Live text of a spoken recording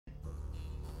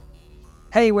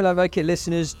Hey Will I Viking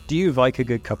listeners, do you like a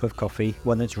good cup of coffee,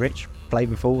 one that's rich,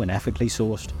 flavourful and ethically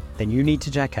sourced? Then you need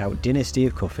to check out Dynasty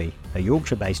of Coffee, a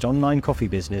Yorkshire-based online coffee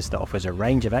business that offers a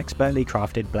range of expertly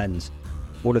crafted blends.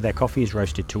 All of their coffee is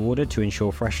roasted to order to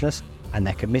ensure freshness, and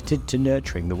they're committed to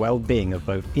nurturing the well-being of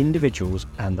both individuals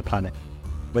and the planet.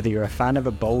 Whether you're a fan of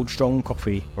a bold, strong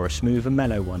coffee or a smooth and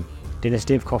mellow one,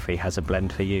 Dynasty of Coffee has a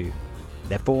blend for you.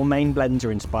 Their 4 main blends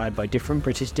are inspired by different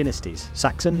British dynasties: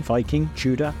 Saxon, Viking,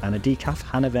 Tudor and a decaf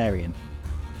Hanoverian.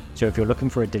 So if you're looking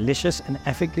for a delicious and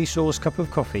ethically sourced cup of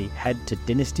coffee, head to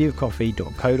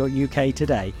dynastyofcoffee.co.uk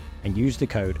today and use the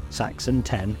code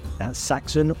SAXON10, that's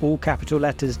Saxon all capital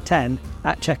letters 10,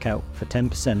 at checkout for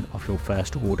 10% off your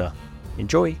first order.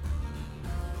 Enjoy!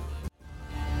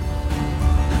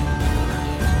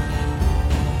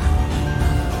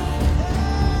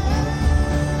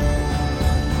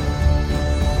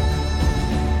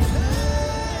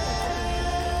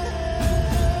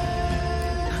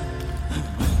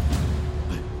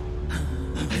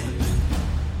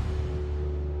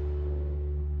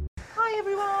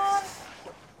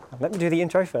 Let me do the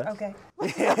intro first. Okay.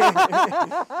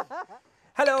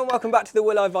 Hello and welcome back to the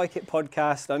Will I Viking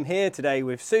podcast. I'm here today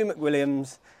with Sue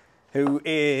McWilliams, who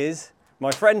is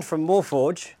my friend from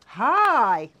Moorforge.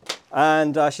 Hi.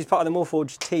 And she's part of the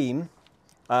Moorforge team.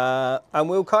 And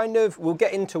we'll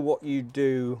get into what you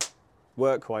do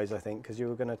work-wise, I think, because you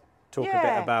were going to talk a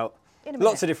bit about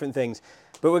lots of different things.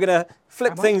 But we're going to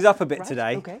flip things up a bit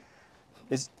today. Okay.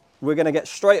 We're going to get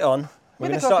straight on. We're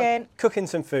going to start cooking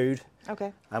some food.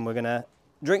 Okay. And we're going to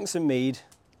drink some mead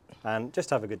and just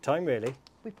have a good time, really.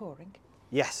 We're pouring.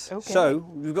 Yes. Okay. So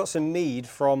we've got some mead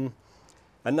from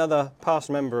another past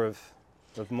member of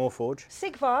Moorforge.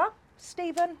 Sigvar,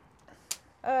 Stephen,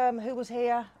 who was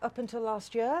here up until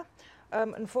last year.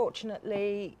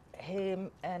 Unfortunately,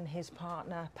 him and his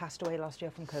partner passed away last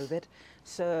year from COVID.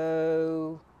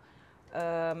 So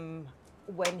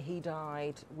when he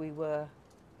died, we were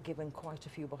given quite a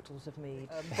few bottles of mead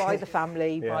by the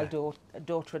family, by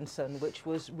daughter and son, which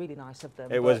was really nice of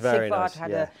them. It was very nice.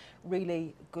 Sigvard had a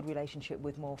really good relationship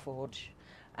with Moorforge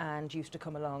and used to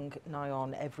come along nigh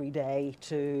on every day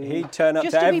to... He'd turn up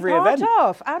just to to every be part event.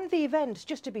 of, and the events,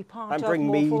 just to be part And of bring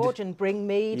Moorforge mead. and bring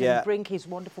mead Yeah. and bring his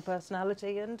wonderful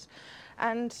personality, and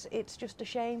it's just a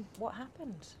shame what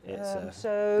happened. It's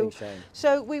a big shame.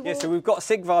 So we will... Yeah, so we've got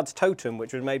Sigvard's totem,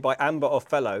 which was made by Amber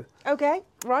Othello. Okay,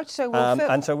 right, so we'll fill...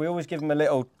 And so we always give him a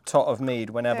little tot of mead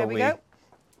whenever There we go.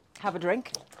 Have a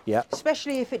drink. Yeah.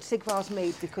 Especially if it's Sigvar's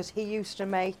mead, because he used to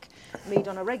make mead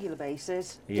on a regular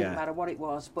basis. Didn't matter what it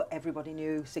was, but everybody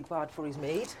knew Sigvard for his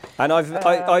mead. And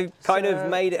I kind of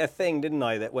made it a thing, didn't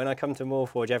I, that when I come to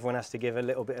Moorforge, everyone has to give a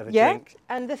little bit of a drink.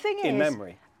 And the thing in is,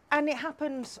 memory. And it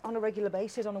happens on a regular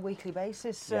basis, on a weekly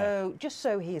basis, so just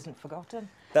so he isn't forgotten.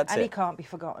 That's and it. he can't be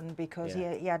forgotten because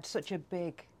he had such a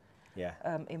big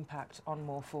impact on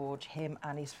Moorforge, him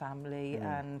and his family,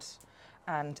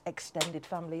 and extended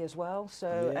family as well.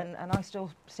 So and I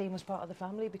still see him as part of the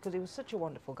family because he was such a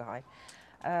wonderful guy.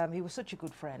 He was such a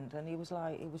good friend, and he was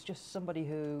just somebody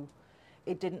who,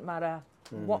 it didn't matter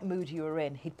what mood you were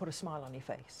in, he'd put a smile on your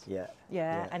face. Yeah.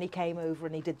 And he came over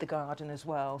and he did the garden as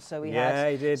well. So he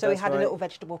had, he did. So he had right. a little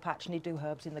vegetable patch, and he'd do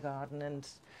herbs in the garden,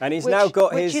 and he's now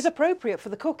got which his, is appropriate for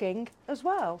the cooking as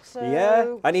well. So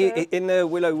and he in the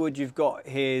Willow Wood, you've got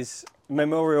his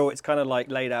memorial. It's kind of like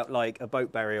laid out like a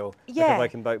boat burial, like a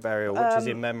Viking boat burial, which is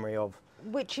in memory of.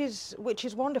 Which is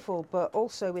wonderful, but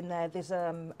also in there there's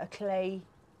a clay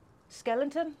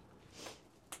skeleton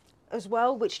as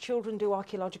well, which children do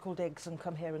archaeological digs and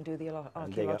come here and do the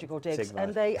archaeological digs,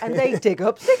 Sigvard. and they dig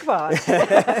up Sigvard.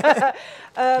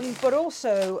 But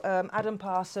also Adam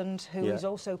Parsons, who is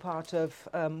also part of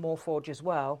Moorforge as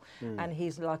well, and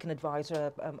he's like an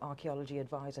advisor, archaeology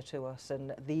advisor to us,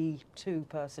 and the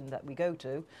person that we go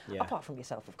to, apart from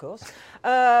yourself, of course.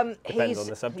 Depends on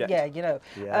the subject. Yeah, you know.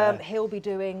 He'll be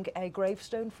doing a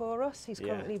gravestone for us. He's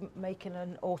currently making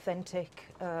an authentic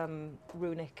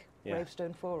runic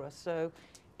gravestone for us, so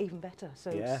even better. So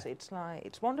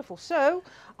it's wonderful. So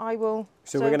I will.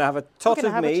 So we're going to have a tot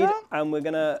of mead, and we're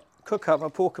going to cook up a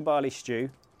pork and barley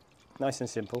stew, nice and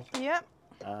simple. Yeah.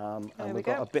 And we've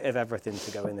got a bit of everything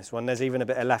to go in this one. There's even a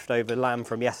bit of leftover lamb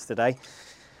from yesterday.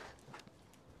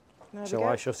 So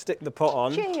I shall stick the pot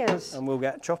on. Cheers. And we'll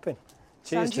get chopping.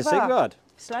 Cheers to Sigvard.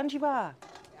 Slangivar.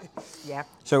 Yeah.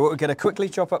 So we're going to quickly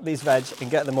chop up these veg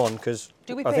and get them on, because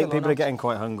I think people are getting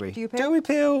quite hungry. Do you peel? Do we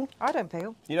peel? I don't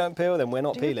peel. You don't peel? Then we're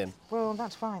not peeling. Well,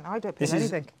 that's fine. I don't peel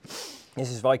anything.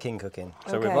 This is Viking cooking.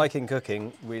 So with Viking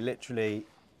cooking, we literally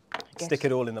stick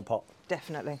it all in the pot.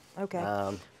 Definitely.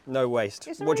 Okay. No waste.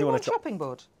 Is there what do you only want to chop? chopping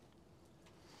board?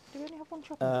 Do we only have one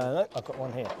chopping? No, I've got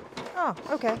one here. Oh,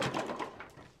 okay.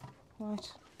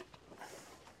 Right.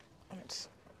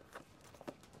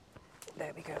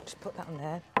 There we go. Just put that on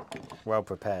there. Well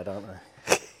prepared, aren't I?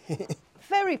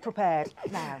 Very prepared.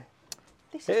 Now,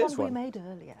 this is one we made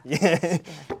earlier. Yeah,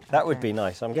 that would be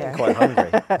nice. I'm getting quite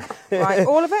hungry. Right,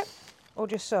 all of it, or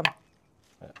just some?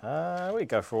 We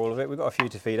go for all of it. We've got a few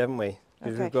to feed, haven't we?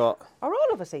 Okay. We've got. Are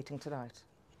all of us eating tonight?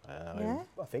 Yeah.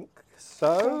 I think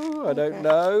so. I don't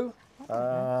know.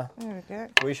 There we go.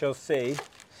 We shall see.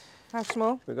 How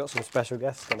small? We've got some special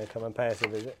guests going to come and pay us a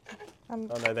visit. Oh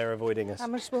no, they're avoiding us. How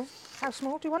much small? How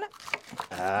small do you want it?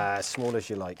 As small as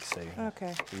you like, Sue.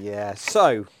 Okay. Yeah,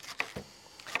 so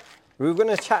we were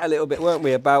going to chat a little bit, weren't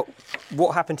we, about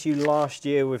what happened to you last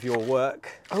year with your work.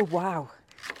 Oh, wow.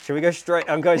 Shall we go straight?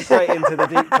 I'm going straight into the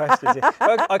deep questions here.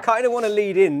 I kind of want to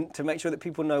lead in to make sure that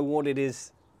people know what it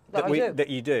is that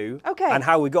you do okay. and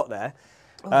how we got there.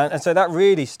 And so that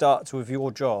really starts with your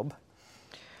job.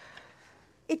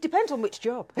 It depends on which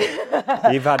job.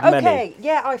 You've had many. Okay,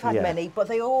 yeah, I've had many, but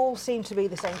they all seem to be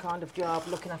the same kind of job,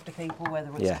 looking after people,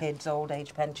 whether it's kids, old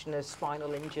age pensioners,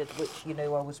 spinal injured, which you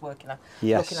know I was working at,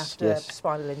 looking after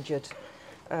spinal injured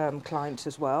clients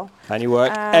as well. And you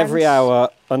work every hour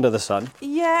under the sun.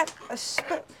 Yeah,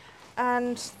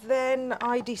 and then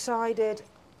I decided,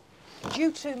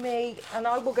 due to me, and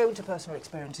I will go into personal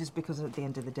experiences because at the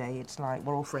end of the day, it's like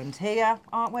we're all friends here,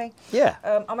 aren't we? Yeah,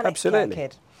 I'm an ex-care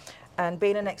kid. And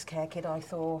being an ex-care kid, I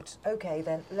thought, okay,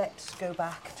 then let's go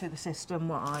back to the system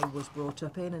what I was brought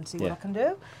up in and see what I can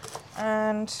do.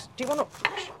 And do you want to...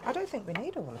 I don't think we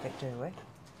need all of it, do we?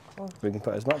 Or, we can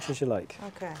put as much as you like.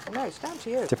 Okay. No, it's down to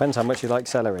you. Depends how much you like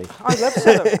celery. I love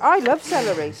celery. I love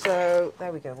celery. So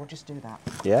there we go. We'll just do that.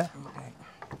 Yeah?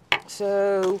 Okay.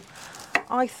 So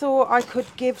I thought I could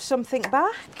give something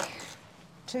back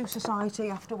to society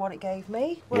after what it gave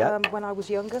me when I was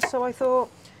younger. So I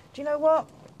thought, do you know what?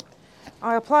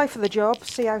 I applied for the job,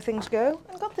 see how things go,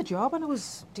 and got the job, and I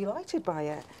was delighted by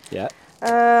it. Yeah.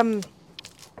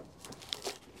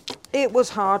 It was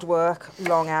hard work,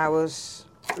 long hours,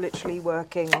 literally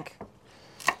working,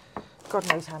 God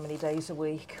knows how many days a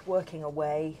week, working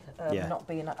away, not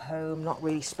being at home, not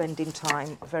really spending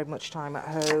very much time at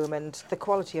home, and the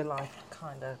quality of life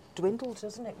kind of dwindles,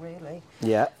 doesn't it, really?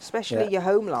 Yeah. Especially your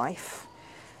home life.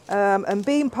 And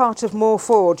being part of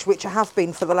Moorforge, which I have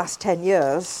been for the last 10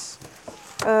 years,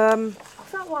 I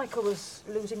felt like I was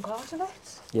losing part of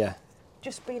it. Yeah.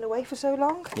 Just being away for so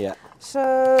long. Yeah.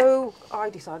 So I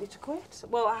decided to quit.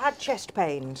 Well, I had chest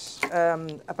pains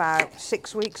about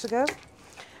 6 weeks ago,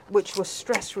 which was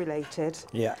stress related.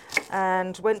 Yeah.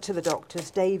 And went to the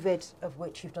doctors, David, of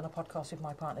which you've done a podcast with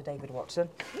my partner, David Watson.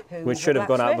 Which should have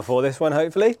gone out before this one,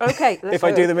 hopefully. Okay. If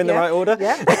I do them in the right order.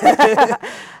 Yeah.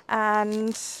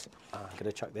 And... I'm going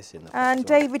to chuck this in. And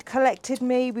David collected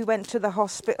me. We went to the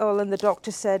hospital and the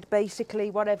doctor said,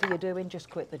 basically, whatever you're doing, just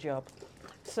quit the job.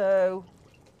 So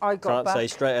I got back. Can't say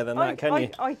straighter than that, can you?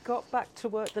 I got back to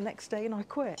work the next day and I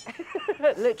quit.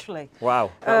 Literally.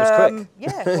 Wow, that was quick.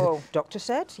 Yeah, well, doctor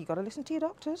said, you got to listen to your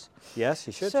doctors. Yes,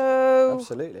 you should. So,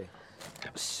 absolutely.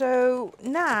 So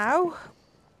now,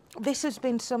 this has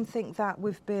been something that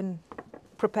we've been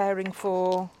preparing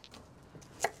for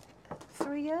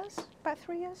 3 years? About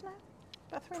 3 years now?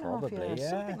 About 3.5 years, yeah.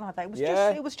 something like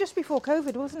that. It was just before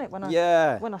COVID, wasn't it? When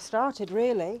I started,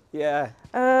 really. Yeah.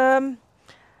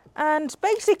 And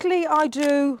basically, I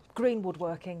do green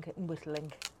woodworking and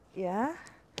whittling. Yeah.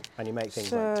 And you make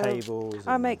things like tables.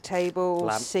 I make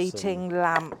tables, seating, and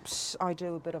lamps. I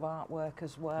do a bit of artwork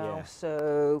as well. Yeah.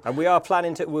 So. And we are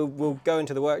planning to. We'll go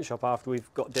into the workshop after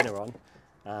we've got dinner on,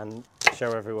 and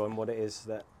show everyone what it is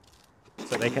that.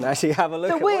 So they can actually have a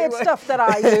look at the weird stuff that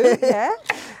I do, yeah.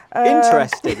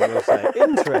 Interesting, we'll say.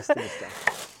 Interesting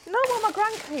stuff. Know what my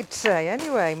grandkids say,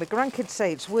 anyway. My grandkids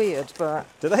say it's weird, but...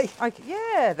 Do they?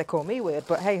 Yeah, they call me weird,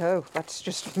 but hey-ho, that's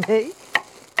just me.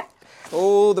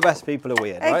 All the best people are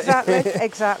weird, right? Exactly,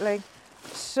 exactly.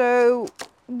 So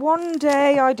one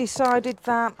day I decided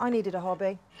that I needed a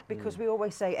hobby, because we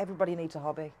always say everybody needs a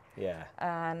hobby. Yeah.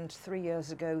 And 3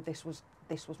 years ago, this was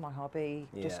my hobby,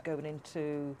 just going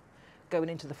into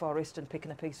the forest and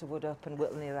picking a piece of wood up and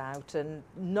whittling it out and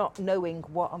not knowing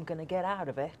what I'm going to get out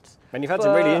of it. And you've had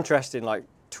some really interesting, like,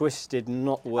 twisted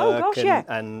knotwork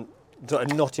and sort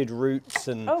of knotted roots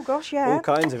and all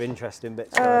kinds of interesting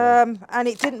bits going on. And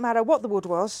it didn't matter what the wood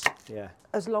was,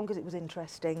 as long as it was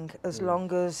interesting, as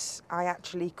long as I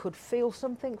actually could feel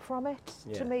something from it.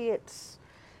 To me, it's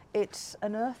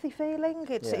an earthy feeling.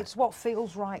 It's what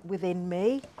feels right within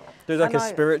me. There's like a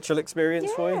spiritual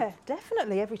experience for you? Yeah,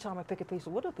 definitely. Every time I pick a piece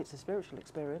of wood up, it's a spiritual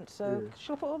experience. So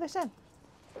shall I put all this in?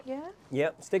 Yeah?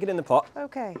 Yep, stick it in the pot.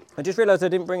 Okay. I just realised I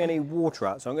didn't bring any water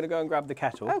out, so I'm going to go and grab the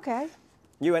kettle. Okay.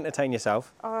 You entertain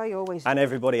yourself. I always do. And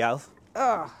everybody else.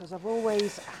 Because I've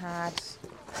always had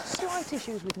slight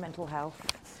issues with mental health.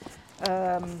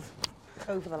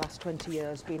 Over the last 20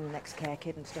 years, being an ex-care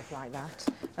kid and stuff like that,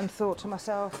 and thought to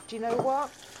myself, do you know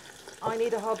what? I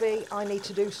need a hobby, I need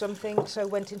to do something. So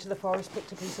went into the forest,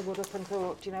 picked a piece of wood up and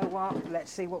thought, do you know what?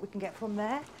 Let's see what we can get from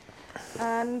there.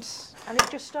 And it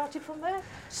just started from there.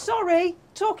 Sorry,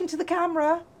 talking to the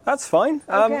camera. That's fine.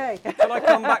 Okay. Can I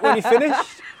come back when you're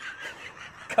finished?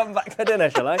 Come back for dinner,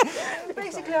 shall I?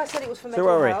 Basically, I said it was for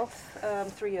mental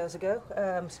health 3 years ago.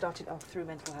 Started off through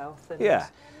mental health. And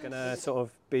going to sort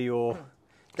of be your...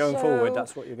 Going forward,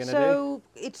 that's what you're going to do? So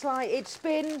it's like, it's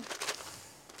been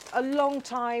a long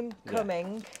time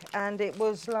coming, and it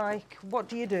was like, what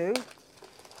do? Do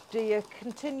you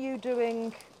continue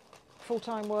doing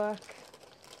full-time work,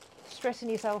 stressing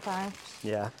yourself out?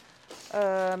 Yeah.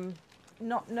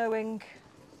 Not knowing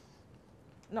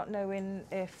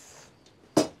if...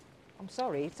 I'm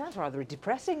sorry, it sounds rather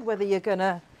depressing, whether you're going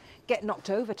to get knocked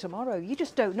over tomorrow. You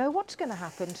just don't know what's going to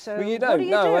happen. So well, you don't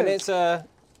know, and it's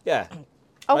yeah.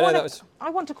 I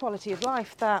want a quality of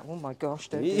life that. Oh my gosh!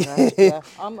 Don't do that. Yeah.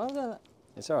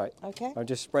 It's all right. Okay. I'm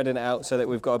just spreading it out so that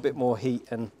we've got a bit more heat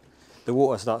and the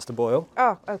water starts to boil.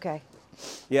 Oh, okay.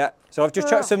 Yeah. So I've just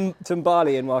chucked some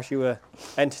barley in whilst you were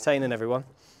entertaining everyone.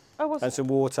 Oh, and some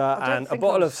water and a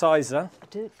bottle of cider. I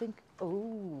don't think.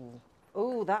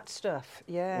 Oh, that stuff.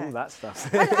 Yeah. Oh, that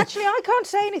stuff. Actually, I can't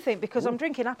say anything because I'm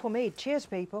drinking apple mead. Cheers,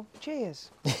 people.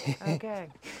 Cheers. Okay.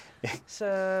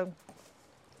 So.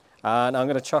 And I'm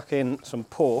going to chuck in some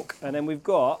pork, and then we've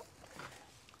got,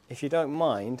 if you don't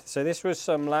mind, so this was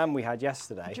some lamb we had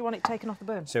yesterday. Do you want it taken off the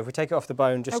bone? So if we take it off the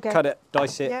bone, just cut it,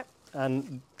 dice it,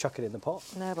 and chuck it in the pot.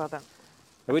 Know about that.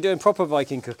 We're doing proper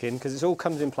Viking cooking because it all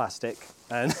comes in plastic.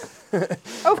 And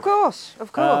of course.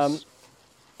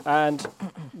 And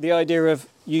the idea of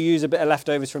you use a bit of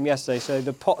leftovers from yesterday, so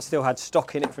the pot still had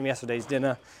stock in it from yesterday's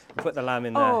dinner. We put the lamb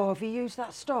in there. Oh, have you used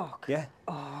that stock? Yeah.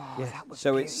 Oh, yeah. That was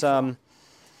so beautiful.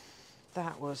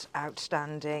 That was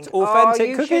outstanding. It's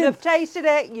authentic cooking. You should have tasted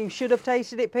it. You should have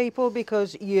tasted it, people,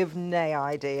 because you've no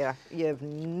idea. You've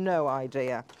no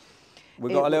idea.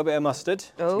 We've got a little bit of mustard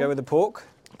to go with the pork.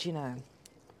 Do you know?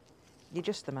 You're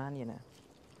just the man, you know.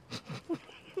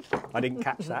 I didn't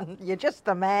catch that. You're just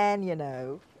the man, you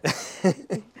know.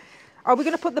 Are we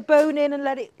going to put the bone in and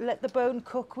let the bone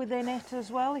cook within it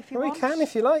as well, if you want? We can,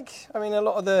 if you like. I mean, a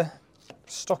lot of the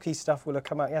stocky stuff will have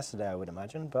come out yesterday, I would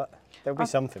imagine, but there'll be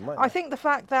something, won't there? I think the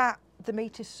fact that the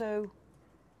meat is so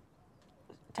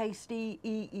tasty,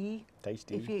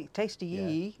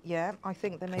 yeah, I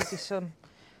think there may be some.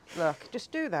 Look,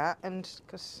 just do that, and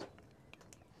because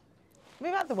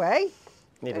move out the way.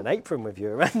 Need an apron with you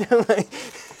around, don't we?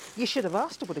 You should have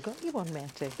asked. I would have got you one,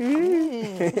 matey.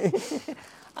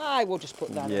 I will just put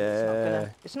that in.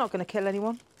 It's not gonna kill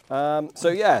anyone.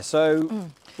 So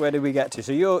where did we get to?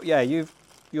 So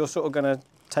you're sort of gonna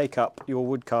take up your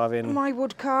wood carving. My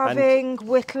wood carving,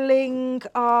 whittling,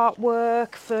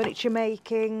 artwork, furniture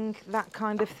making, that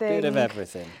kind of thing. Bit of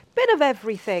everything. Bit of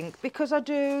everything, because I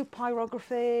do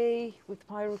pyrography with the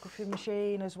pyrography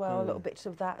machine as well, little bits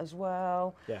of that as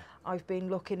well. Yeah. I've been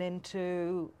looking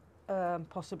into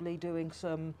possibly doing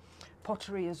some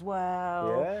pottery as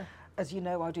well. Yeah. As you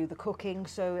know, I do the cooking,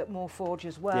 so at Moorforge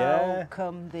as well.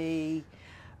 Come the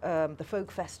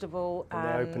folk festival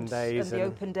and the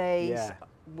open days. Yeah.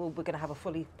 We're going to have a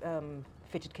fully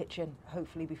fitted kitchen,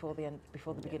 hopefully before the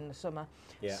beginning of summer.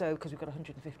 Yeah. So because we've got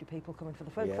 150 people coming for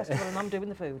the folk festival, and I'm doing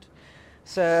the food.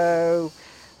 So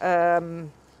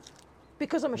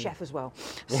because I'm a chef as well.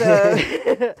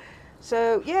 So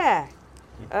so yeah.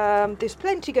 There's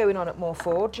plenty going on at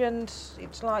Moorforge, and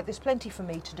it's like there's plenty for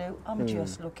me to do. I'm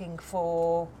just looking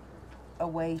for a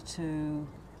way to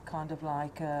kind of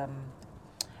like an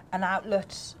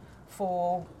outlet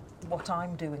for what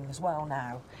I'm doing as well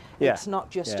now. Yeah. It's not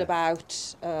just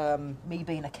about me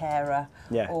being a carer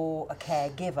or a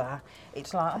caregiver.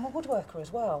 It's like I'm a woodworker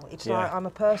as well. It's like I'm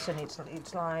a person.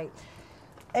 It's like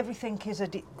everything is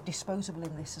disposable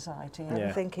in this society.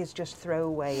 Everything is just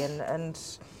throwaway, and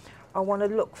I want to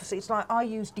look for. It's like I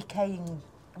use decaying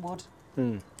wood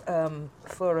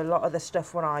for a lot of the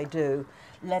stuff what I do.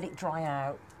 Let it dry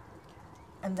out,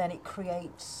 and then it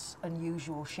creates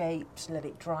unusual shapes. Let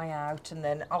it dry out, and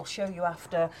then I'll show you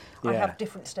after. I have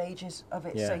different stages of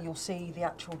it, so you'll see the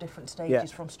actual different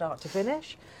stages from start to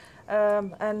finish.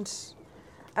 And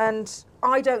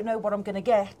I don't know what I'm going to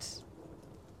get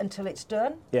until it's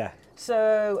done. Yeah.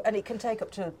 So, and it can take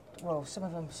up to well, some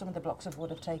of the blocks of wood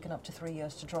have taken up to 3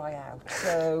 years to dry out.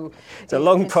 So it's a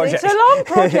long project. It's a long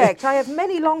project. I have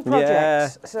many long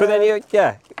projects. Yeah, so. But then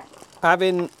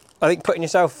having, I think, putting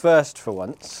yourself first for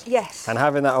once. Yes. And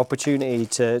having that opportunity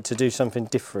to do something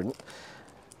different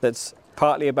that's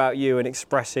partly about you and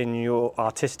expressing your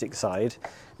artistic side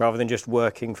rather than just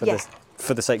working for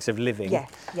the sakes of living. Yeah,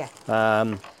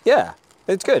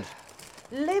 it's good.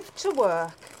 Live to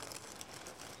work.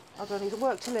 I don't need to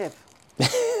work to live.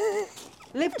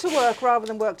 Live to work rather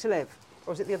than work to live.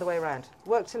 Or is it the other way around?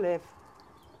 Work to live.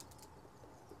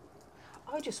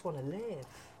 I just want to live.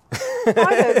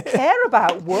 I don't care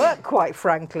about work, quite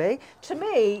frankly. To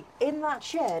me, in that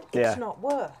shed, it's not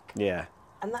work. Yeah.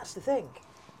 And that's the thing.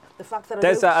 The fact that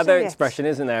there's that other expression,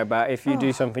 isn't there, about if you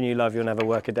do something you love, you'll never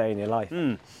work a day in your life.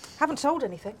 Haven't sold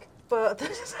anything, but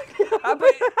that's exactly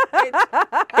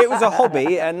it was a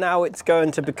hobby, and now it's going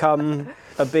to become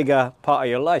a bigger part of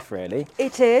your life, really.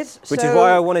 It is. Which is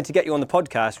why I wanted to get you on the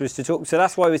podcast, was to talk. So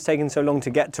that's why it was taking so long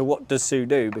to get to what does Sue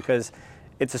do, because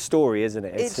it's a story, isn't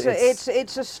it?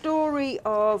 It's a story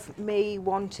of me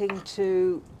wanting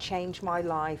to change my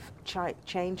life,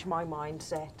 change my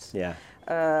mindset. Yeah.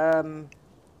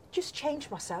 Just change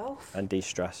myself. And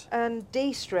de-stress. And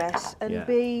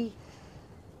be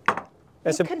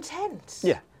content.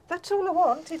 Yeah. That's all I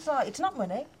want. It's not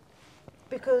money,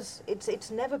 because it's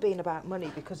never been about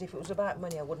money. Because if it was about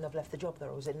money, I wouldn't have left the job that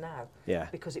I was in now. Yeah.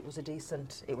 Because it was a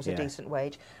decent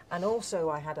wage, and also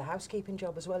I had a housekeeping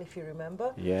job as well, if you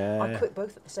remember. Yeah. I quit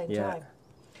both at the same time,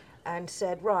 and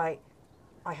said, right,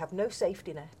 I have no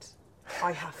safety net.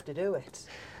 I have to do it.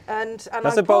 And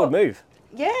that's a bold move.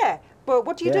 Yeah. But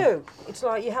what do you do? It's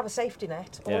like you have a safety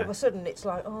net. All of a sudden, it's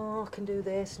like, oh, I can do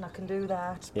this and I can do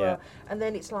that. And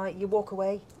then it's like you walk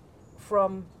away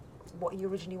from what you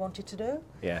originally wanted to do.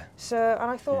 Yeah. So, and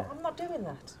I thought, I'm not doing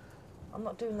that. I'm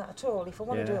not doing that at all. If I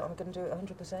want to do it, I'm going to do it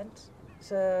 100%.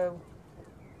 So,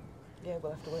 yeah,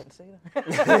 we'll have to wait and see then.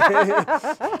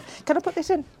 Can I put this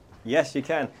in? Yes, you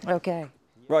can. Okay.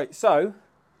 Right, so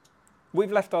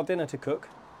we've left our dinner to cook,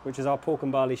 which is our pork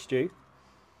and barley stew.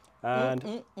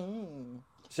 And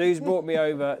Sue's brought me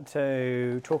over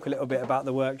to talk a little bit about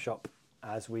the workshop,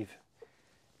 as we've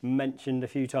mentioned a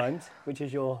few times, which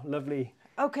is your lovely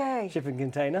shipping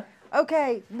container.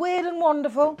 Okay, weird and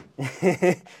wonderful.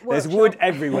 There's wood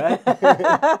everywhere.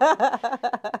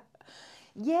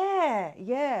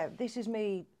 Yeah. This is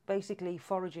me basically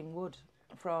foraging wood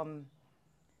from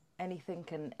anything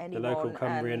and anyone. The local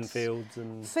Cumbrian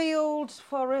fields,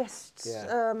 forests.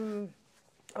 Yeah.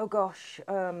 Oh gosh,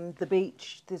 the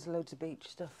beach. There's loads of beach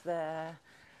stuff there.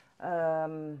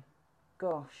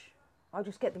 Gosh, I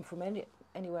just get them from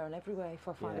anywhere and everywhere. If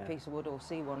I find a piece of wood or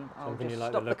see one, I'll just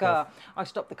stop the car. I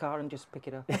stop the car and just pick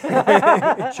it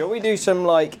up. Shall we do some,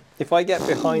 like, if I get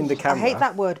behind the camera? I hate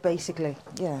that word, basically.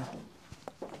 Yeah.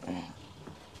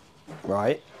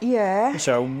 Right. Yeah.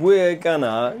 So we're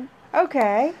gonna.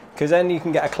 Okay. Because then you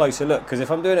can get a closer look. Because if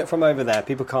I'm doing it from over there,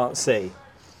 people can't see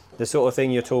the sort of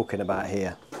thing you're talking about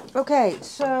here. Okay,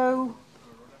 so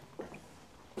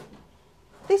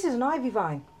this is an ivy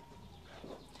vine,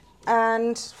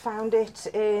 and found it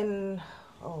in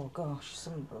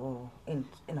in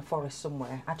a forest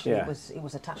somewhere. Actually, it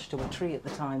was attached to a tree at the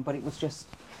time, but it was just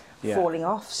falling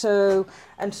off. So,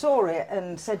 and saw it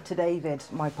and said to David,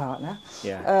 my partner,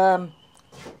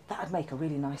 that'd make a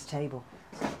really nice table.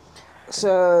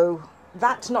 So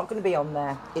that's not going to be on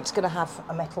there. It's going to have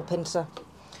a metal pincer.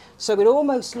 So it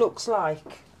almost looks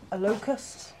like a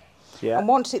locust. Yeah. And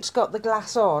once it's got the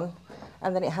glass on,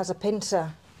 and then it has a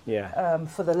pincer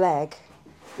for the leg,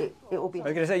 it will be... I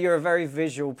was going to say, you're a very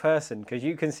visual person, because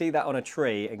you can see that on a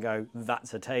tree and go,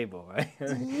 that's a table, right?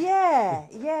 Yeah.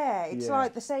 It's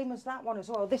like the same as that one as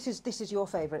well. This is your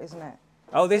favourite, isn't it?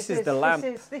 Oh, this is the lamp.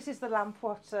 This is the lamp.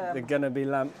 The gonna be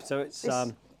lamp. So it's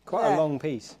quite a long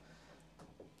piece.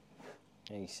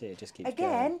 And you see it just keeps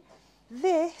going.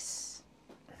 This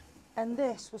and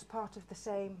this was part of the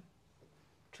same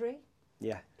tree.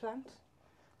 Yeah. Plant.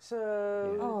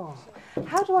 So,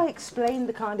 how do I explain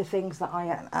the kind of things that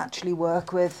I actually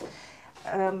work with?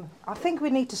 I think we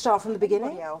need to start from the beginning.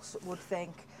 Anybody else would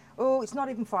think, oh, it's not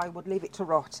even firewood, leave it to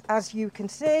rot. As you can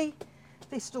see,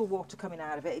 there's still water coming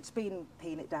out of it. It's been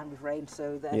peeing it down with rain,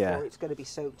 so therefore it's going to be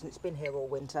soaked, and it's been here all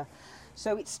winter.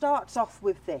 So it starts off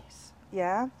with this,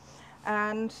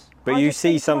 But you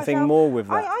see something more with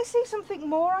that? I see something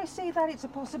more. I see that it's a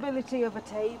possibility of a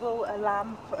table, a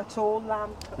lamp, a tall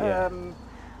lamp,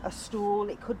 a stool.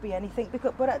 It could be anything.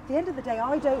 But at the end of the day,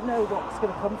 I don't know what's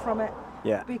going to come from it.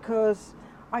 Yeah. Because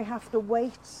I have to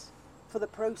wait for the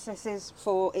processes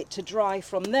for it to dry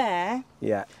from there.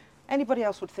 Yeah. Anybody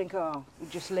else would think, oh, we'll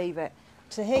just leave it.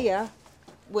 to here,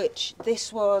 which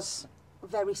this was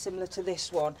very similar to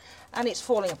this one, and it's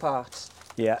falling apart.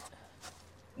 Yeah.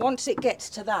 Once it gets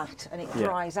to that and it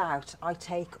dries out, I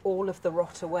take all of the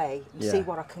rot away and see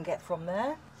what I can get from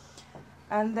there.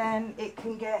 And then it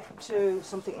can get to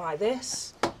something like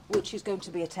this, which is going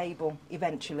to be a table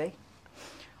eventually.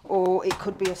 Or it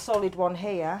could be a solid one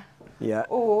here. Yeah.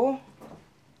 Or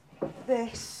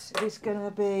this is going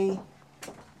to be,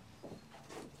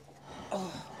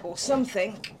 or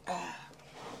something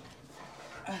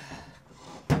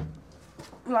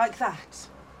like that.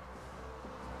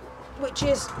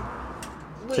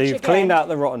 So you've cleaned out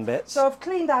the rotten bits. So I've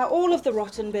cleaned out all of the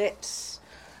rotten bits.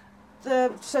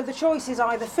 So the choice is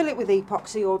either fill it with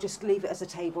epoxy or just leave it as a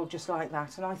table just like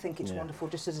that. And I think it's wonderful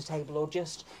just as a table, or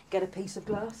just get a piece of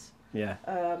glass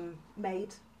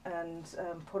made and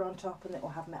put on top, and it will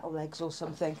have metal legs or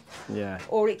something. Yeah.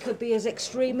 Or it could be as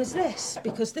extreme as this,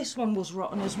 because this one was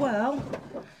rotten as well.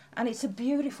 And it's a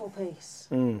beautiful piece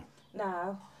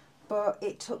now. But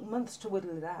it took months to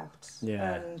whittle it out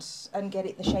and get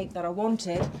it the shape that I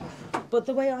wanted. But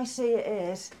the way I see it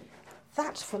is,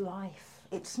 that's for life.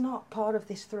 It's not part of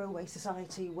this throwaway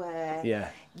society where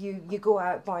you go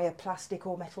out, buy a plastic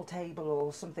or metal table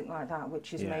or something like that,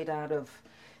 which is made out of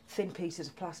thin pieces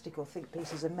of plastic or thin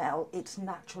pieces of metal. It's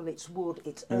natural, it's wood,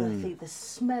 it's earthy. The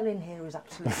smell in here is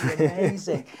absolutely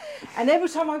amazing. And every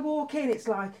time I walk in, it's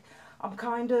like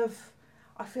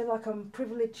I feel like I'm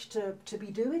privileged to be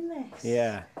doing this.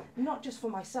 Yeah. Not just for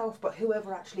myself, but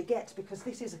whoever actually gets, because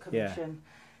this is a commission.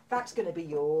 That's going to be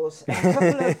yours.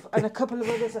 And a couple of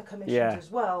others are commissioned as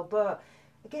well. But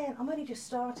again, I'm only just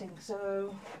starting,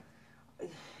 so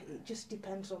it just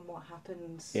depends on what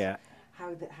happens. Yeah.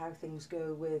 How things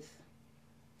go with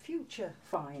future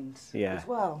finds as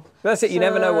well. That's it. You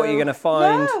never know what you're going to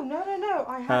find. No.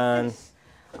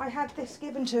 I had this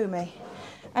given to me,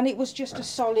 and it was just a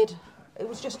solid. It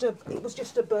was just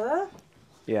a burr.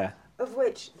 Yeah. Of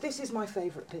which this is my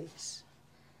favourite piece.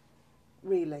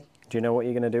 Really. Do you know what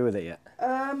you're going to do with it yet?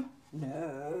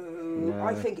 No.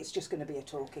 I think it's just going to be a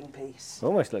talking piece. It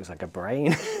almost looks like a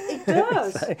brain. It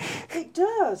does. It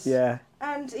does. Yeah.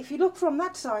 And if you look from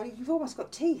that side, you've almost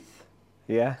got teeth.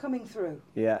 Yeah. Coming through.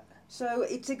 Yeah. So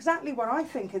it's exactly what I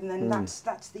think, and then that's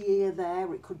the ear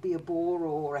there. It could be a boar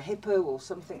or a hippo or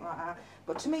something like that.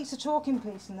 But to me, it's a talking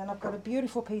piece. And then I've got a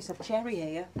beautiful piece of cherry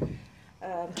here,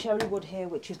 cherry wood here,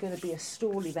 which is going to be a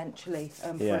stool eventually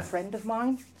for a friend of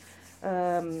mine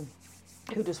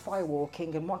who does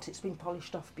firewalking. And once it's been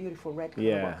polished off, beautiful red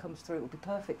colour, what comes through, it will be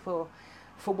perfect for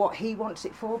what he wants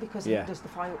it for, because he does the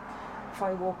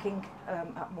firewalking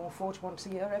at Moorforge once a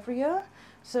year, every year.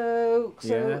 So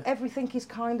everything is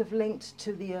kind of linked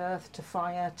to the earth, to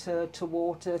fire, to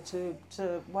water,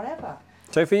 to whatever.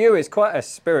 So for you, it's quite a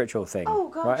spiritual thing. Oh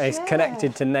gosh, right? It's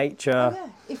connected to nature.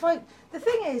 Oh, yeah. The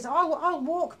thing is, I'll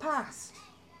walk past.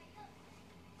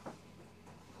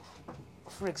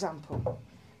 For example,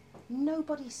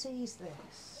 nobody sees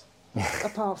this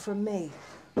apart from me.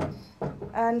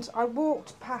 And I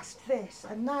walked past this,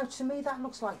 and now to me that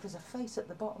looks like there's a face at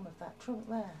the bottom of that trunk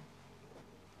there.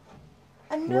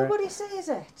 And nobody sees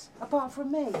it apart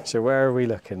from me. So where are we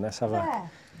looking? Let's have a...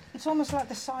 It's almost like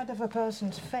the side of a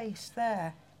person's face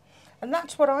there. And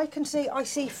that's what I can see. I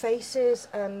see faces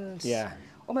and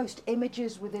almost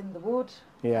images within the wood.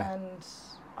 Yeah. And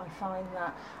I find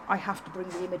that I have to bring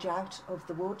the image out of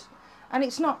the wood. And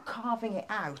it's not carving it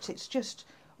out, it's just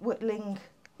whittling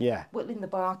the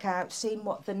bark out, seeing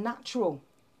what the natural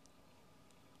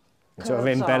sort of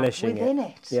embellishing within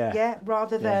it.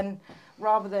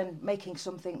 Rather than making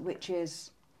something which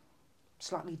is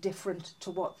slightly different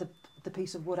to what the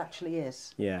piece of wood actually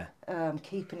is. Yeah.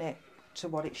 Keeping it to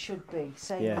what it should be.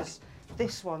 Same as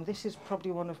this one. This is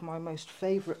probably one of my most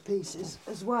favourite pieces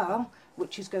as well,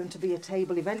 which is going to be a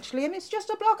table eventually, and it's just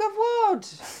a block of wood.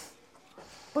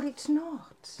 But it's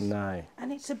not. No.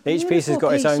 And it's a beautiful Each piece has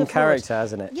got its own character,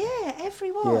 hasn't it? Yeah,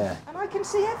 every one. Yeah. And I can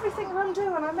see everything that I'm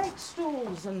doing. I make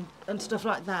stools and stuff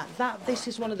like that. This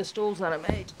is one of the stools that I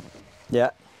made.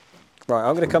 Yeah. Right,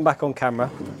 I'm going to come back on camera.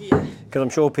 Yeah. Because I'm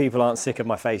sure people aren't sick of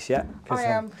my face yet. I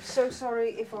am so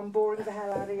sorry if I'm boring the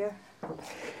hell out of you.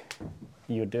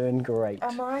 You're doing great.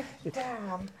 Am I?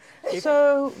 Damn.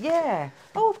 So, yeah.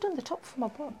 Oh, I've done the top for my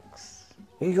box.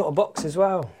 You got a box as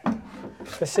well.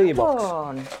 Let's see your box. Come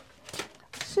on.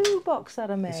 Sue box that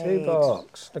I made. Sue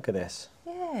box. Look at this.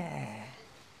 Yeah.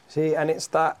 See, and it's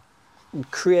that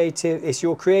creative, it's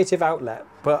your creative outlet,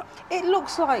 but... It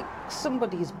looks like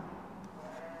somebody's...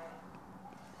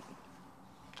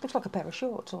 Looks like a pair of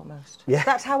shorts almost. Yeah.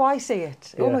 That's how I see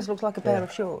it. It almost looks like a pair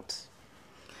of shorts.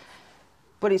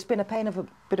 But it's been a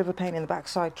bit of a pain in the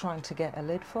backside trying to get a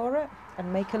lid for it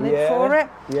and make a lid for it.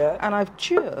 Yeah. And I've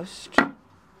just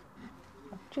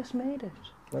made it.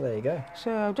 Well, there you go.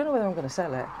 So I don't know whether I'm going to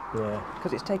sell it. Yeah.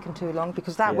 Because it's taken too long.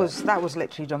 Because that was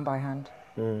literally done by hand.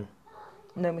 Mm.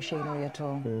 No machinery at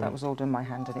all. That was all done by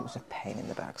hand, and it was a pain in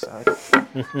the backside.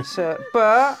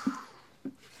 But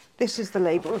this is the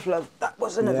labour of love. That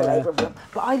was another labour of love.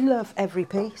 But I love every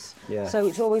piece. Yeah. So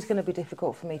it's always going to be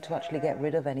difficult for me to actually get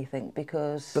rid of anything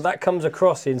because... But that comes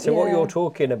across in, so what you're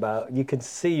talking about, you can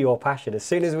see your passion. As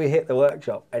soon as we hit the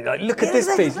workshop, and like, look at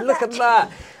this piece, look at that.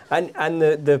 And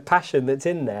the passion that's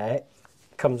in there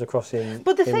comes across in...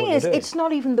 But the thing is, it's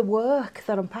not even the work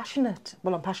that I'm passionate...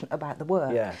 Well, I'm passionate about the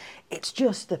work. Yeah. It's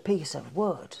just the piece of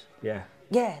wood. Yeah.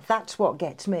 Yeah, that's what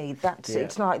gets me.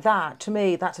 It's like that. To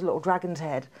me, that's a little dragon's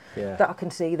head that I can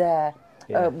see there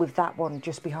with that one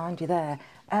just behind you there.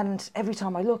 And every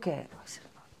time I look at it,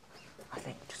 I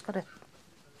think, just got to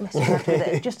mess around with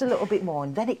it just a little bit more,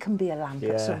 and then it can be a lamp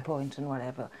at some point and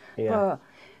whatever. Yeah. But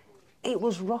it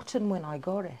was rotten when I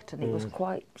got it, and it was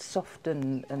quite soft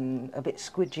and a bit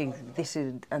squidgy.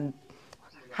 And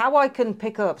how I can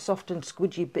pick up soft and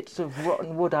squidgy bits of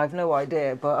rotten wood, I've no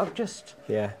idea, but I've just...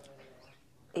 Yeah.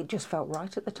 It just felt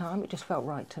right at the time. It just felt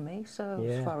right to me. So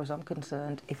as far as I'm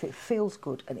concerned, if it feels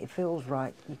good and it feels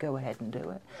right, you go ahead and do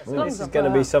it. Well, this is going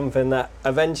to be something that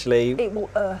eventually... It will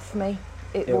earth me.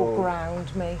 It will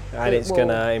ground me. And it's going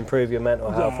to improve your mental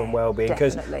health and well-being.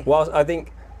 Because whilst I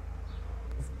think,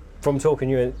 from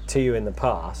talking to you in the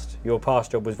past, your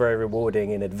past job was very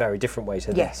rewarding in a very different way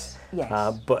to this.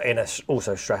 Yes. But in a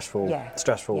also stressful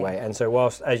way. And so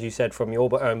whilst, as you said, from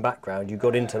your own background, you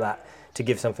got into that to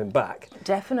give something back.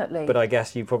 Definitely. But I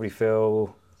guess you probably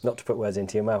feel, not to put words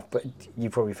into your mouth, but you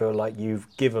probably feel like you've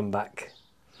given back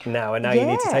now, and now you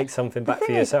need to take something back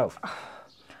for yourself.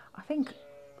 I think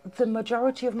the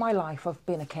majority of my life I've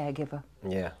been a caregiver.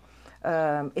 Yeah.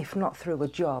 If not through a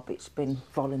job, it's been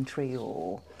voluntary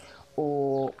or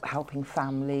helping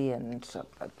family, and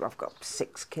I've got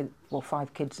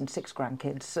 5 kids and 6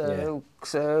 grandkids,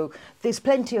 so there's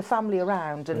plenty of family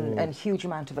around and huge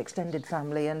amount of extended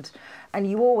family, and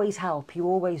you always help, you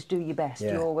always do your best,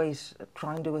 you always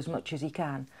try and do as much as you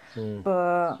can.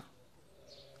 But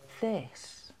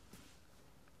this,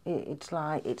 it's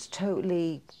like it's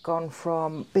totally gone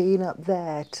from being up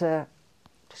there to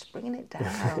just bringing it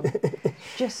down.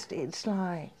 It's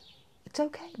like, it's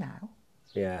okay now.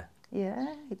 Yeah.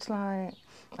 Yeah, it's like,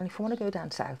 and if I want to go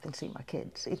down south and see my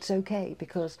kids, it's okay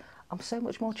because I'm so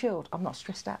much more chilled. I'm not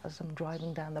stressed out as I'm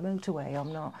driving down the motorway.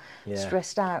 I'm not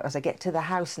stressed out as I get to the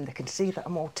house and they can see that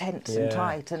I'm all tense and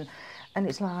tight. And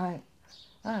it's like,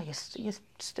 you're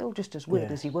still just as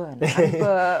weird as you were.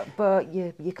 But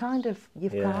you've calmed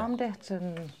it.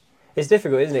 And it's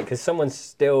difficult, isn't it? Because someone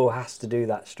still has to do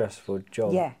that stressful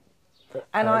job. Yeah.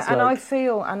 I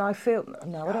feel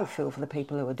no, I don't feel for the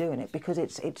people who are doing it because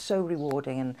it's so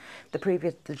rewarding. And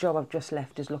the job I've just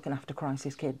left is looking after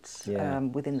crisis kids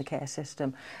within the care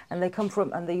system, and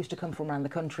they used to come from around the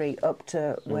country up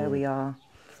to where we are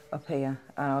up here.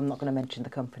 I'm not going to mention the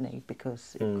company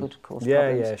because it could cause problems.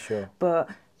 Yeah, sure. But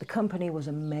the company was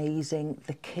amazing.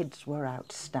 The kids were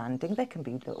outstanding. They can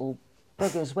be little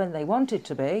buggers when they wanted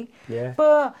to be,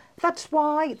 but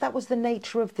that was the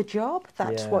nature of the job.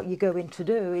 That's what you go in to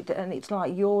do, and it's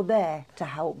like you're there to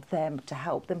help them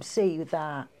see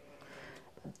that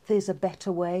there's a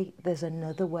better way, there's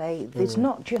another way, there's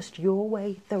not just your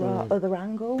way, there are other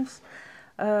angles,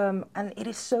 and it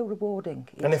is so rewarding.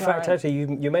 And in fact,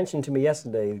 actually, you mentioned to me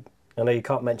yesterday, I know you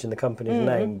can't mention the company's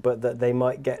name, but that they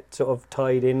might get sort of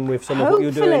tied in with some of what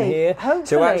you're doing here. Hopefully.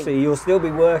 So actually, you'll still be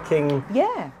working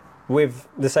with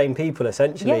the same people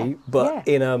essentially, but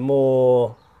in a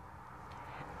more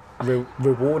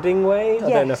rewarding way. I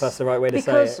don't know if that's the right way to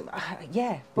say it. I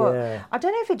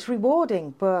don't know if it's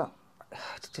rewarding, but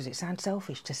does it sound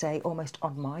selfish to say almost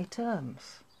on my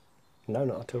terms? No,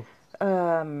 not at all.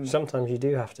 Sometimes you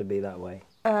do have to be that way.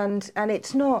 And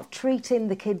it's not treating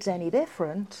the kids any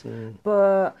different,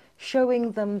 but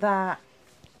showing them that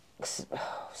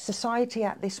society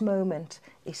at this moment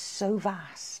is so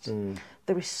vast.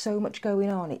 There is so much going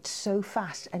on. It's so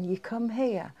fast, and you come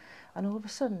here, and all of a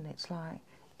sudden it's like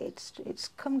it's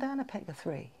come down a peg of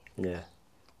 3. Yeah.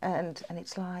 And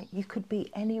it's like you could be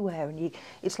anywhere, and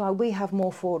it's like we have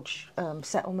Moorforge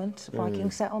settlement, Viking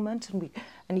settlement,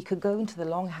 and you could go into the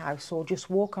longhouse or just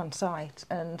walk on site,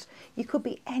 and you could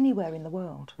be anywhere in the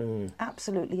world,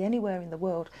 absolutely anywhere in the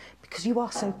world, because you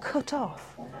are so cut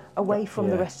off away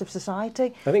from the rest of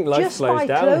society. I think life slows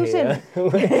down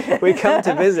here. We come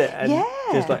to visit, and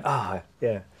just like,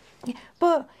 yeah.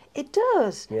 But it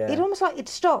does. Yeah. It almost like it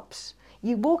stops.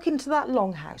 you walk into that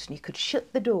longhouse and you could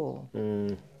shut the door,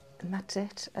 and that's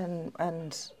it, and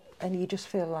you just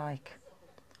feel like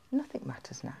nothing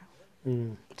matters now.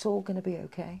 It's all going to be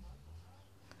okay.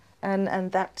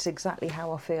 And that's exactly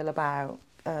how I feel about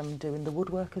doing the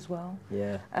woodwork as well.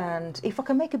 Yeah. And if I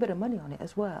can make a bit of money on it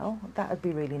as well, that would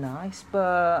be really nice.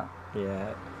 But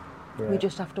we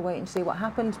just have to wait and see what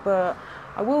happens. But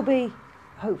I will be,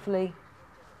 hopefully,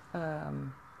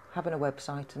 having a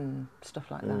website and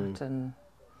stuff like that, and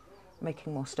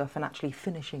making more stuff and actually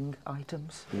finishing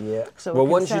items. Yeah. So well,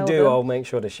 once you do, I'll make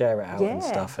sure to share it out and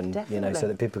stuff, and definitely. you know, so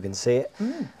that people can see it.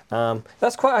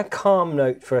 That's quite a calm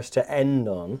note for us to end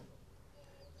on.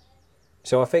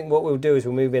 So I think what we'll do is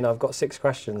we'll move in. I've got 6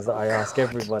 questions that I ask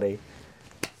everybody.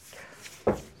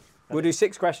 We'll do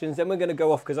 6 questions, then we're going to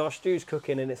go off because our stew's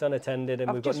cooking and it's unattended,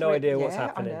 and we've got no idea what's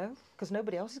happening. I know, because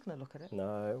nobody else is going to look at it.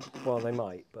 No, well, they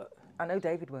might, but... I know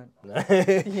David won't. No.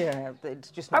 Yeah, it's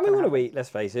just not and we want to eat, let's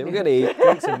face it. We're going to eat,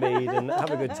 drink some mead and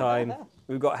have a good time.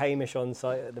 We've got Hamish on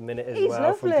site at the minute as well.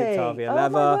 Lovely. From Pictavia Oh, Leather.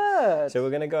 my word. So we're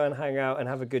going to go and hang out and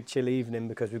have a good chill evening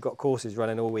because we've got courses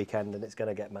running all weekend and it's going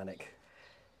to get manic.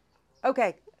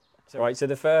 Okay. Right, so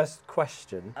the first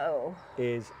question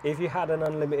is, if you had an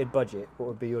unlimited budget, what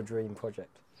would be your dream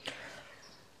project?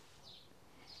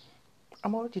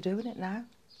 I'm already doing it now.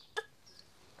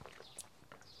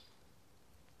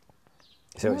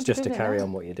 So it's just to carry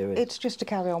on what you're doing? It's just to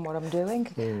carry on what I'm doing.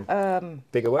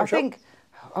 Bigger workshop? I think,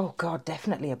 oh God,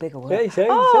 definitely a bigger workshop.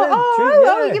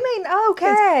 Yeah, you mean,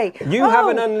 okay. You have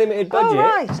an unlimited budget. Oh,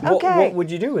 right, okay. What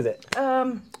would you do with it,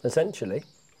 essentially?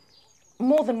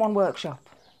 More than one workshop.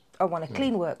 I want a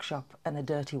clean workshop and a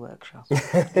dirty workshop.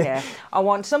 Yeah, I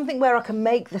want something where I can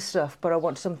make the stuff, but I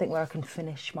want something where I can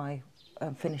finish my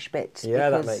finished bits. Yeah,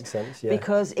 that makes sense. Yeah.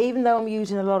 Because even though I'm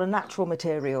using a lot of natural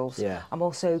materials, I'm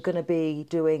also going to be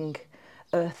doing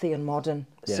earthy and modern.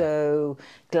 Yeah. So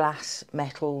glass,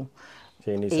 metal, so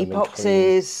you need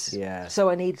epoxies. Yeah. So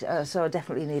I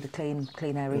definitely need a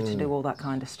clean area to do all that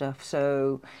kind of stuff.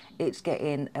 So it's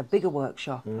getting a bigger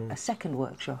workshop, a second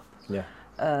workshop. Yeah.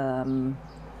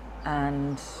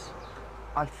 And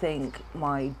I think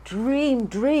my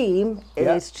dream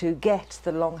is to get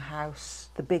the longhouse,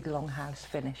 the big longhouse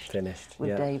finished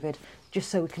with David,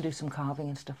 just so we can do some carving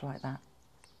and stuff like that.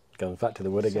 Going back to the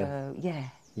wood again.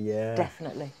 Yeah,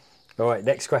 definitely. All right,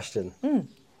 next question.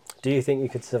 Do you think you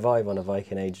could survive on a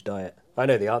Viking age diet? I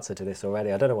know the answer to this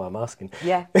already. I don't know why I'm asking.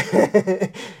 Yeah.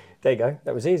 There you go.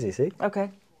 That was easy, see? Okay.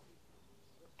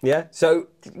 Yeah, so...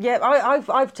 Yeah,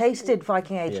 I've tasted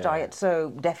Viking age diet, so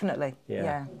definitely,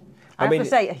 yeah. I have to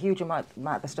say, a huge amount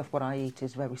of the stuff what I eat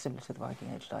is very similar to the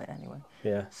Viking age diet anyway.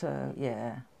 Yeah. So,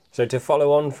 yeah. So to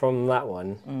follow on from that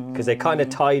one, because they kind of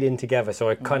tied in together,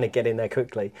 so I kind of get in there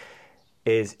quickly,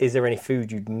 is there any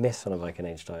food you'd miss on a Viking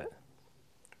age diet?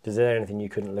 Is there anything you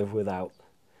couldn't live without?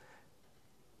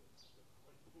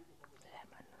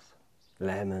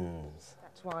 Lemons.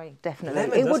 That's why, definitely.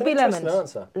 Lemons, it would be lemons.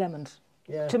 Answer. Lemons.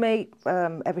 Yeah. To me,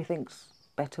 everything's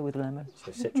better with lemon.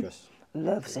 So citrus.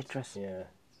 Love citrus. Yeah.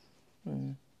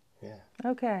 Yeah.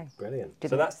 Okay. Brilliant.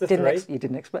 So that's the 3. You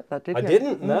didn't expect that, did you? I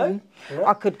didn't, no. Yeah.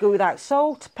 I could go without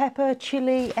salt, pepper,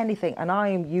 chilli, anything. And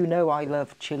I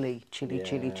love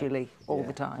chilli all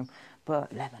the time.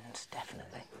 But lemons,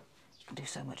 definitely. You can do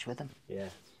so much with them. Yeah.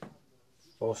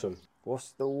 Awesome.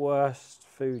 What's the worst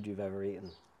food you've ever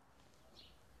eaten?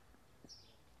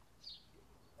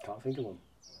 Can't think of one.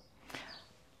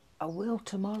 I will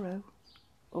tomorrow.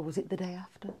 Or was it the day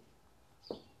after?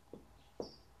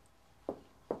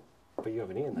 But you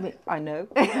haven't eaten that. I know.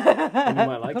 And you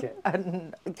might like it.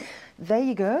 And there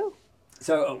you go.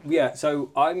 So,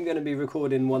 so I'm going to be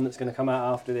recording one that's going to come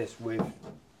out after this with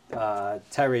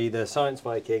Terry, the Science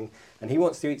Viking, and he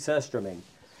wants to eat surströmming.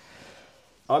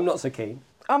 I'm not so keen.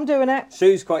 I'm doing it.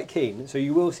 Sue's quite keen, so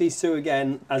you will see Sue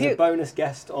again as a bonus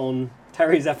guest on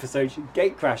Terry's episode,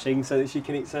 gate crashing, so that she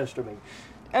can eat surströmming.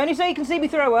 Only so you can see me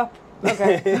throw up.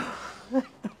 Okay.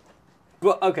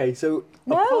 But okay, so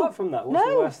apart from that, what's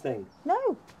the worst thing?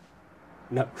 No.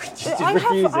 Just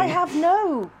refusing. I have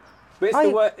no.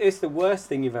 But it's the worst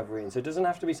thing you've ever eaten, so it doesn't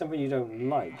have to be something you don't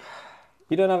like.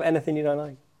 You don't have anything you don't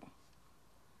like.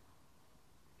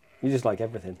 You just like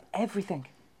everything. Everything.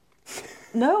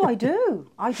 No, I do.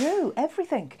 I do.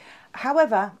 Everything.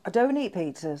 However, I don't eat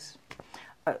pizzas.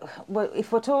 Well,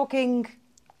 if we're talking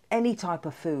any type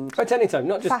of food. At any time,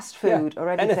 not just fast food or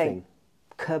anything. Anything.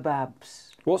 Kebabs.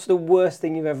 What's the worst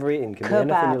thing you've ever eaten? Can be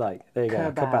anything you like. There you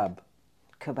go. Kebab.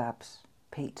 Kebabs.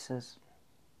 Pizzas.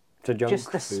 So junk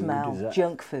just the food, smell.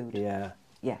 Junk food. Yeah.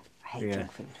 Yeah. I hate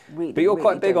junk food. Really, but you're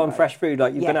quite big on like fresh food.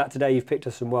 Like you've been out today, you've picked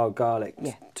us some wild garlic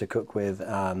to cook with.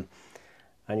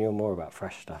 And you're more about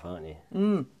fresh stuff, aren't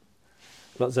you?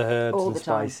 Lots of herbs All and the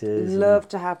time. spices. Love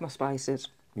to have my spices.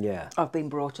 Yeah. I've been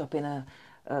brought up in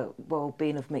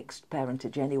being of mixed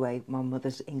parentage anyway. My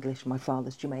mother's English, my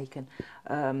father's Jamaican.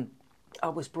 I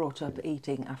was brought up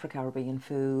eating Afro-Caribbean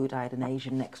food. I had an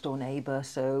Asian next door neighbour,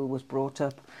 so was brought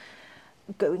up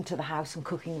going to the house and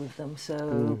cooking with them.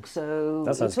 So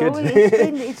that sounds it's good.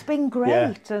 It's been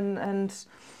great, Yeah.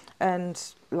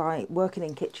 and like working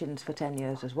in kitchens for 10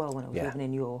 years as well when I was living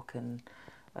in York, and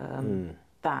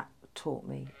that taught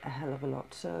me a hell of a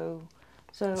lot. So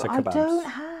I don't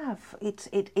have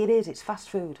it's fast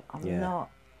food. I'm not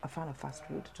a fan of fast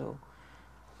food at all.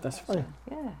 That's fine.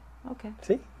 Yeah, okay.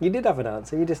 See, you did have an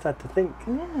answer. You just had to think.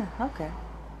 Yeah, okay.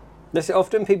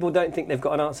 Often people don't think they've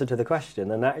got an answer to the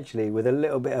question, and actually, with a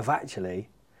little bit of I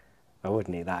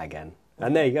wouldn't eat that again.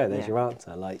 And there you go. There's your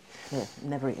answer. Like,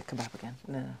 never eat a kebab again.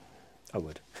 No. I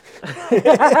would.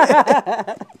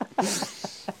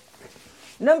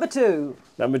 Number two.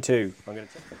 I'm going to.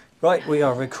 Right, we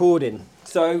are recording.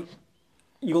 So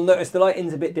you'll notice the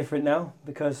lighting's a bit different now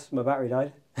because my battery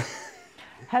died.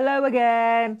 Hello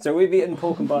again. So we've eaten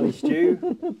pork and barley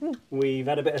stew. We've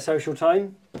had a bit of social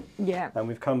time. Yeah. And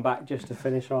we've come back just to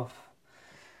finish off.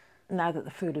 Now that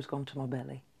the food has gone to my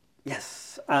belly.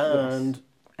 Yes. And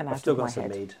I've still got some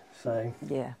mead. So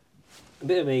yeah. A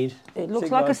bit of mead. It looks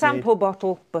like a sample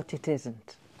bottle, but it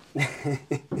isn't.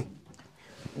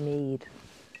 Mead.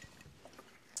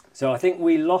 So I think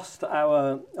we lost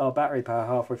our battery power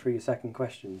halfway through your second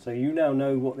question. So you now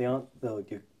know what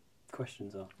your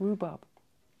questions are. Rhubarb.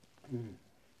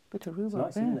 Bit of rhubarb,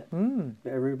 it's nice, isn't it?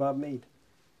 Bit of rhubarb mead.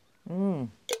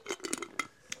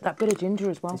 That bit of ginger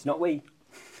as well. It's not wee.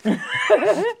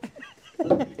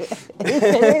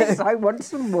 It is. I want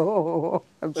some more.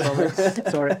 I'm sorry.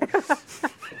 Sorry.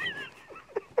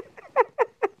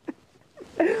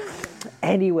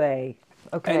 Anyway.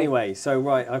 Okay. Anyway, so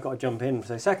right, I've got to jump in.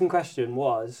 So second question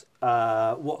was,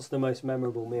 what's the most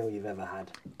memorable meal you've ever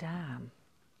had? Damn.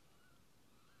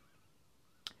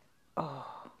 Oh.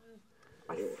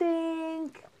 I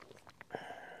think,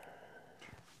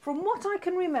 from what I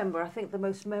can remember, I think the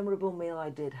most memorable meal I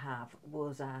did have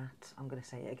was at, I'm going to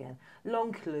say it again,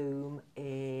 Longcloom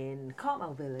in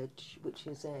Cartmel Village, which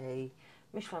is a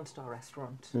Michelin star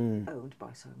restaurant owned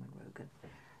by Simon Rogan.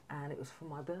 And it was for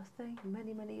my birthday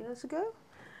many, many years ago.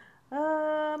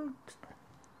 I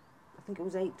think it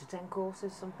was 8 to 10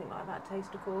 courses, something like that,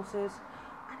 taster courses.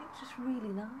 And it was just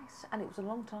really nice. And it was a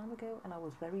long time ago, and I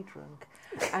was very drunk.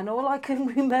 And all I can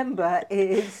remember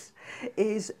is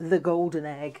the golden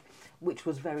egg, which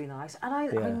was very nice. And I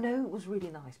know it was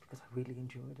really nice because I really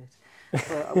enjoyed it.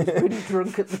 But I was really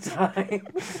drunk at the time.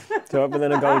 So other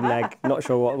than a golden egg, not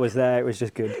sure what was there, it was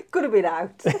just good. Could have been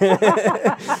out.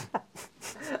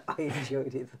 I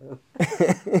enjoyed it though.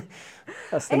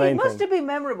 That's the main thing. It must have been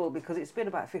memorable because it's been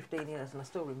about 15 years and I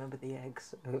still remember the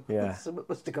eggs. So something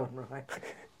must have gone right.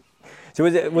 So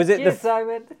was it Cheers,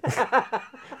 Simon. I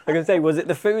was going to say, was it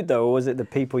the food though, or was it the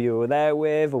people you were there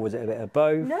with, or was it a bit of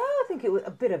both? No, I think it was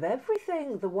a bit of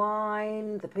everything. The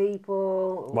wine, the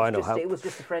people. It was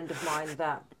just a friend of mine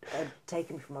that had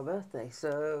taken me for my birthday,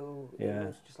 so it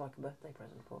was just like a birthday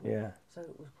present for me. Yeah. So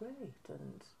it was great,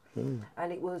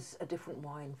 and it was a different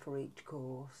wine for each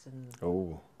course, and it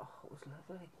was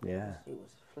lovely. Yeah. It was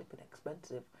flipping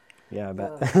expensive. Yeah, I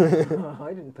bet.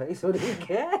 I didn't pay, so I didn't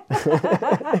care.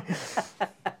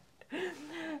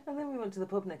 And then we went to the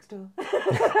pub next door.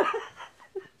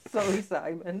 Sorry,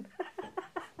 Simon.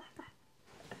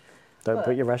 Don't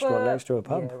put your restaurant next to a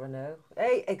pub. Yeah, I know.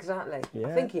 Hey, exactly. Yeah.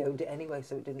 I think he owned it anyway,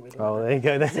 so it didn't really matter. Oh, there you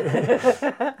go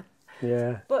then.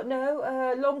 Yeah. But no,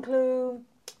 Longcloom,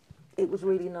 it was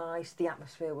really nice. The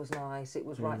atmosphere was nice. It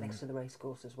was right next to the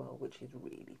racecourse as well, which is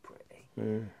really pretty.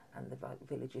 And the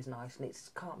village is nice. And it's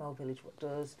Cartmel Village what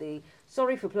does the,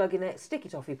 sorry for plugging it, sticky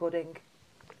toffee pudding.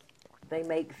 They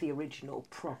make the original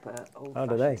proper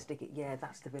old-fashioned sticky. Yeah,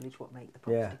 that's the village what make the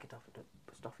proper sticky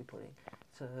toffee pudding.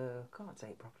 So can't say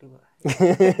it properly.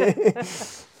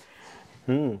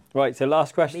 What? Right. So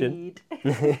last question.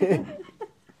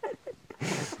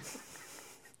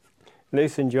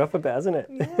 Loosened you up a bit, hasn't it?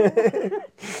 Yeah.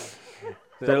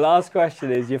 So last question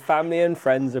is: your family and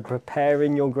friends are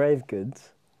preparing your grave goods.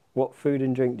 What food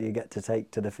and drink do you get to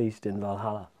take to the feast in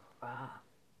Valhalla?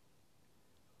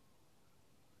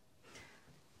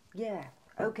 Yeah,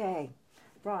 okay,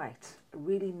 right. A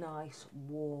really nice,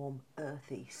 warm,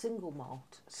 earthy, single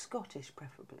malt, Scottish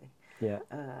preferably. Yeah.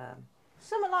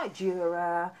 Something like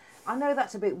Jura. I know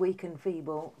that's a bit weak and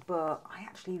feeble, but I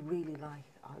actually really like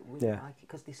it. I really like it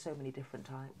because there's so many different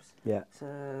types. Yeah.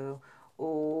 So,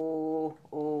 or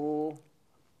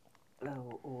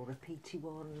or a peaty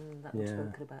one that we've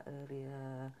spoken about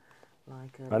earlier.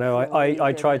 Like I know,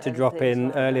 I tried to drop in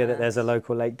like earlier that there's a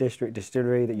local Lake District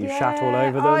distillery that you shat all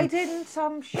over them. I didn't,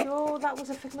 I'm sure that was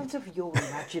a figment of your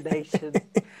imagination.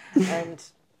 And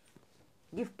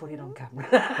you've put it on camera.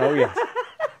 Oh, yes.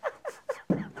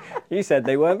 You said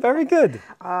they weren't very good.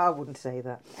 I wouldn't say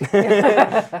that.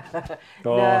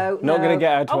 Not going to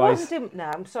get out twice. No,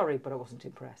 I'm sorry, but I wasn't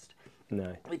impressed.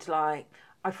 No. It's like,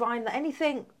 I find that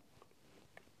anything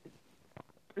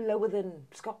lower than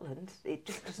Scotland, it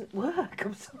just doesn't work.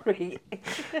 I'm sorry.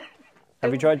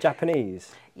 Have you tried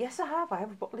Japanese? Yes, I have. I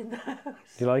have a bottle in the house.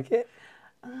 Do you like it?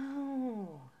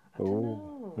 Oh, I don't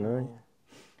know. No.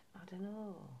 I don't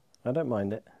know. I don't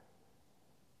mind it.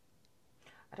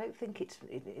 I don't think it's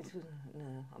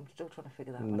no, I'm still trying to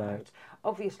figure that one out.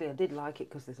 Obviously, I did like it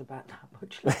because there's about that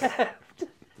much left.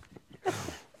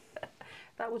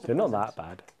 They're not that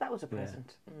bad. That was a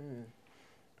present. Yeah.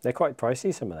 They're quite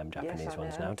pricey, some of them Japanese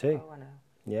ones now too. Oh, I know.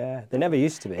 Yeah, they never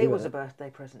used to be. It was a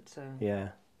birthday present, so... Yeah.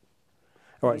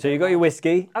 All right, so you got your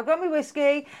whiskey. I got my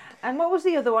whiskey. And what was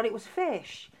the other one? It was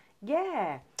fish.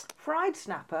 Yeah. Fried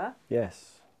snapper.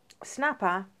 Yes.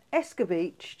 Snapper,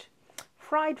 escabeached,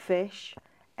 fried fish,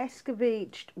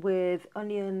 escabeached with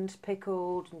onions,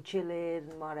 pickled and chilied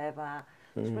and whatever.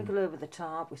 Sprinkle over the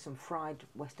top with some fried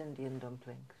West Indian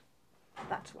dumplings.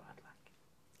 That's what I'd like.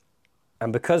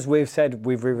 And because we've said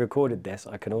we've re-recorded this,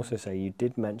 I can also say you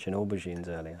did mention aubergines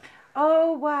earlier.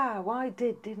 Oh, wow. I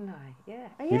did, didn't I? Yeah.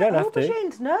 You don't have to.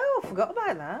 Aubergines, no, I forgot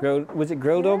about that. Was it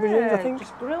grilled aubergines, I think?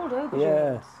 Just grilled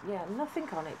aubergines. Yeah, nothing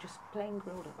on it, just plain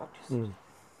grilled.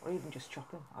 Or even just chop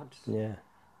them. Yeah.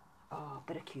 Oh, a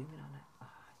bit of cumin on it.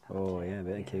 Oh, yeah, a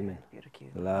bit of cumin. Bit of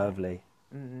cumin. Lovely.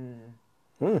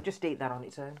 Just eat that on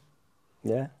its own.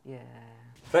 Yeah? Yeah.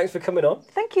 Thanks for coming on.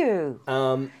 Thank you.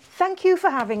 Thank you for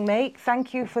having me.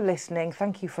 Thank you for listening.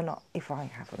 Thank you for not, if I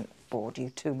haven't bored you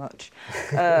too much.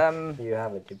 You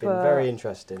haven't. You've been very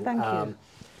interesting. Thank you.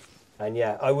 And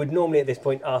yeah, I would normally at this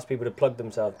point ask people to plug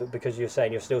themselves, but because you're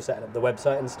saying you're still setting up the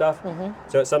website and stuff,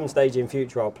 so at some stage in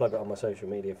future I'll plug it on my social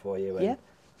media for you. And,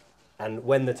 and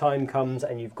when the time comes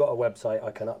and you've got a website, I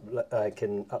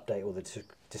can update all the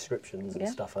descriptions and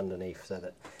stuff underneath so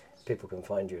that people can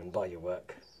find you and buy your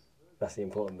work. That's the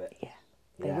important bit. Yeah,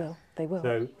 they will. They will.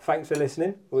 So thanks for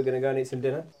listening. We're going to go and eat some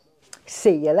dinner.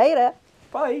 See you later.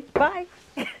 Bye. Bye.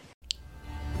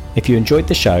 If you enjoyed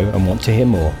the show and want to hear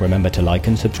more, remember to like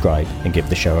and subscribe and give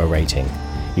the show a rating.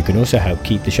 You can also help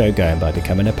keep the show going by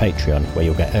becoming a Patreon, where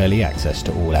you'll get early access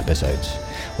to all episodes.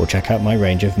 Or check out my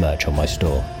range of merch on my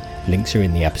store. Links are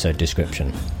in the episode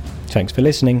description. Thanks for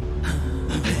listening.